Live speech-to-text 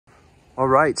All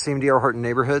right, same D.R. Horton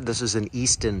neighborhood. This is an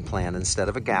Easton plan instead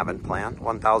of a Gavin plan.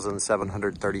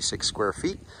 1,736 square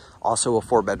feet. Also a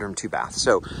 4-bedroom, 2-bath.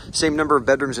 So same number of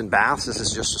bedrooms and baths. This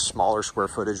is just a smaller square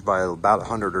footage by about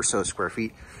 100 or so square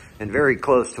feet, and very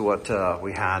close to what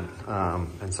we had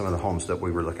in some of the homes that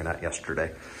we were looking at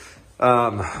yesterday.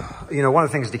 You know, one of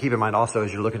the things to keep in mind also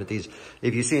as you're looking at these,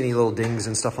 if you see any little dings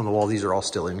and stuff on the wall, these are all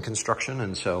still in construction.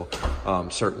 And so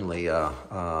certainly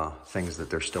things that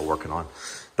they're still working on.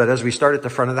 But as we start at the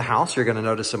front of the house, you're going to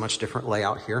notice a much different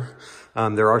layout here.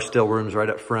 There are still rooms right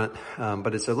up front,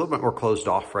 but it's a little bit more closed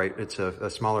off, right? It's a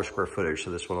smaller square footage,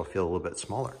 so this one will feel a little bit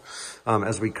smaller.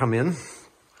 As we come in,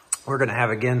 we're going to have,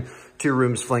 again, 2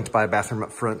 rooms flanked by a bathroom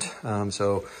up front.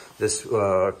 So this,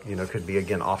 you know, could be,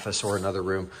 again, office or another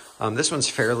room. This one's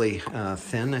fairly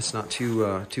thin. It's not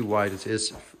too wide. It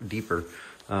is deeper.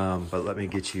 But let me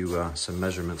get you some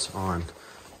measurements on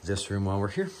this room while we're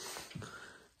here.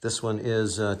 This one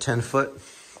is 10 foot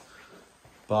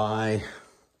by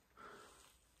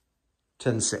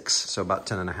 10.6, so about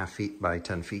 10.5 feet by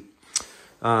 10 feet.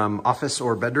 Office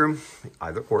or bedroom,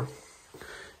 either or.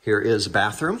 Here is a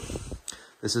bathroom.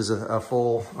 This is a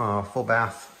full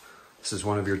bath. This is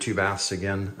one of your 2 baths,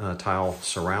 again, tile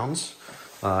surrounds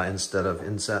instead of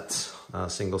insets,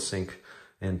 single sink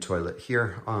and toilet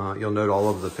here. You'll note all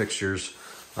of the fixtures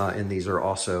in these are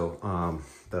also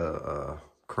the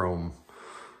chrome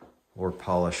or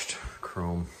polished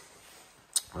chrome.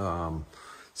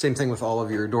 Same thing with all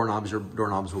of your doorknobs. Your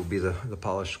doorknobs will be the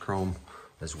polished chrome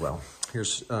as well.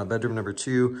 Here's bedroom number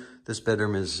 2. This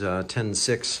bedroom is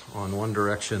 10.6 on one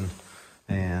direction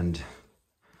and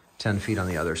 10 feet on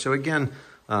the other. So again,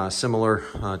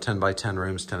 similar 10 by 10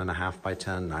 rooms, 10.5 by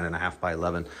 10, 9.5 by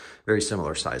 11, very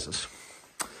similar sizes.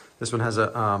 This one has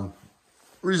a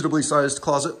reasonably sized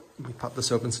closet. We'll pop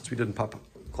this open since we didn't pop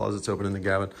closets open in the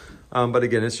Gavin. But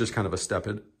again, it's just kind of a step.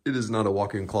 It is not a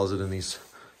walk-in closet in these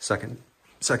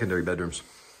secondary bedrooms.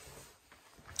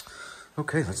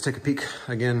 Okay, let's take a peek.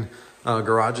 Again,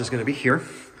 garage is going to be here.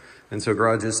 And so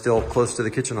garage is still close to the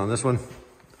kitchen on this one.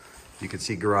 You can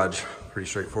see garage pretty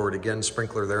straightforward. Again,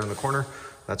 sprinkler there in the corner.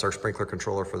 That's our sprinkler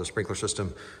controller for the sprinkler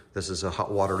system. This is a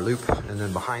hot water loop. And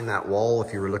then behind that wall,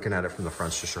 if you were looking at it from the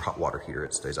front, it's just your hot water heater.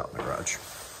 It stays out in the garage.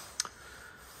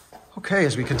 Okay,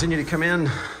 as we continue to come in,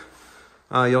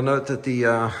 you'll note that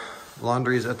the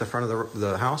laundry is at the front of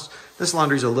the house. This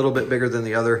laundry is a little bit bigger than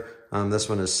the other. This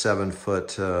one is 7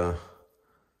 foot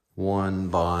 1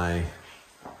 by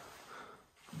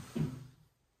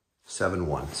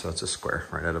 7.1, so it's a square,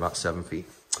 right at about 7 feet.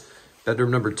 Bedroom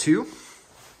number 2.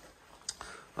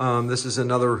 This is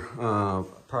another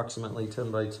approximately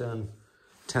 10 by 10,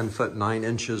 10 foot 9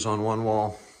 inches on one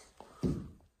wall,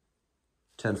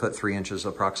 10 foot 3 inches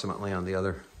approximately on the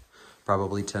other,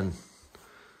 probably 10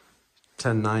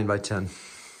 9 by 10.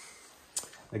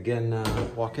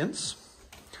 Again, walk-ins.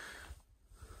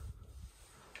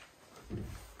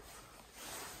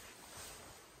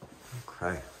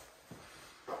 Okay.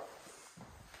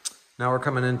 Now we're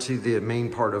coming into the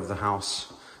main part of the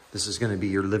house. This is going to be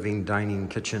your living, dining,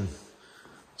 kitchen.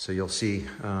 So you'll see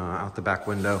out the back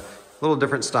window, a little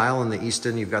different style in the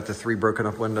Easton. You've got the 3 broken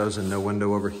up windows and no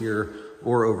window over here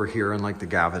or over here, unlike the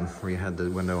Gavin, where you had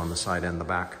the window on the side and the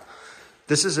back.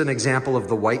 This is an example of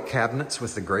the white cabinets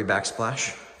with the gray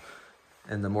backsplash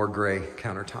and the more gray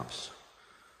countertops,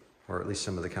 or at least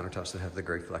some of the countertops that have the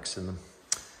gray flecks in them.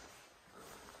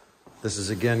 This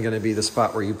is again going to be the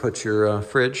spot where you put your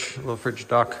fridge, little fridge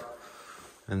dock,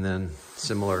 and then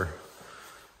similar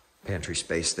pantry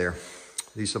space there.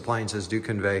 These appliances do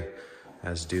convey,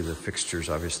 as do the fixtures.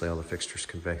 Obviously, all the fixtures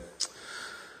convey.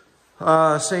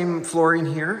 Same flooring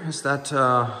here. Is that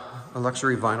a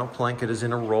luxury vinyl plank? It is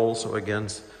in a roll, so again,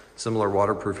 similar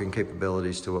waterproofing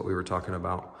capabilities to what we were talking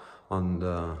about on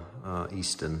the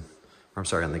Easton. I'm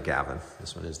sorry, on the Gavin.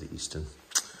 This one is the Easton.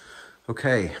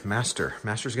 Okay, master.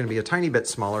 Master's going to be a tiny bit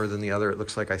smaller than the other, it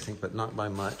looks like, I think, but not by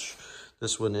much.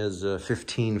 This one is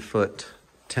 15 foot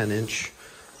 10 inch.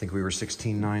 I think we were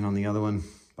 16.9 on the other one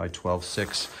by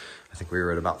 12.6. I think we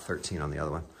were at about 13 on the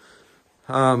other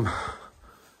one.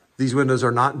 These windows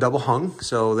are not double hung,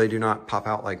 so they do not pop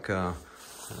out like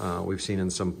we've seen in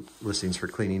some listings for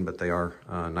cleaning, but they are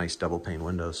nice double pane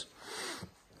windows.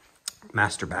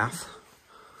 Master bath.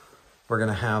 We're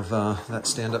gonna have that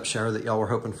stand-up shower that y'all were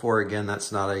hoping for. Again,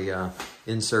 that's not a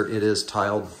insert, it is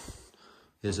tiled.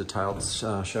 It is a tiled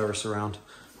shower surround.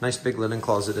 Nice big linen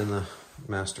closet in the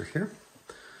master here.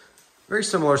 Very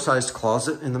similar sized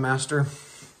closet in the master.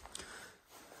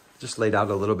 Just laid out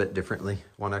a little bit differently.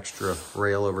 One extra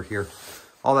rail over here.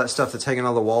 All that stuff that's hanging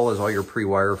on the wall is all your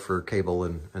pre-wire for cable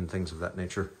and things of that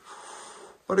nature.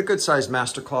 But a good sized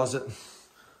master closet.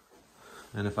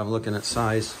 And if I'm looking at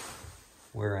size,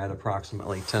 we're at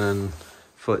approximately 10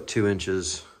 foot 2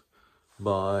 inches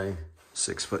by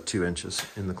 6 foot 2 inches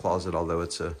in the closet, although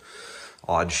it's a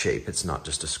odd shape. It's not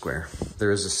just a square.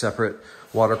 There is a separate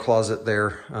water closet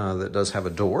there that does have a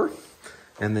door.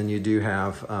 And then you do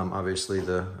have, obviously,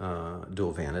 the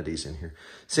dual vanities in here.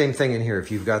 Same thing in here. If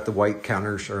you've got the white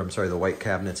counters, or I'm sorry, the white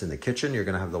cabinets in the kitchen, you're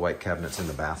going to have the white cabinets in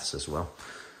the baths as well.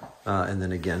 And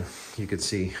then again, you can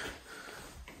see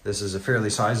this is a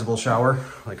fairly sizable shower.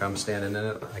 Like I'm standing in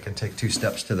it. I can take 2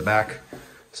 steps to the back.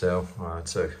 So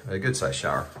it's a good size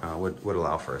shower. Would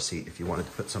allow for a seat if you wanted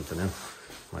to put something in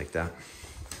like that.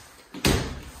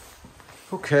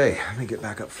 Okay, let me get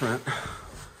back up front.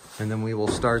 And then we will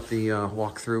start the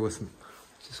walkthrough with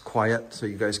just quiet so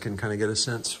you guys can kind of get a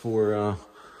sense for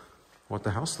what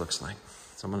the house looks like.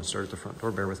 So I'm going to start at the front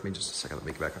door. Bear with me just a second. Let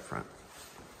me get back up front.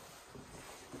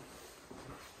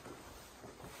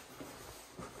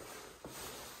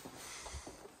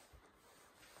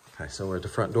 Okay, so we're at the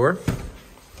front door.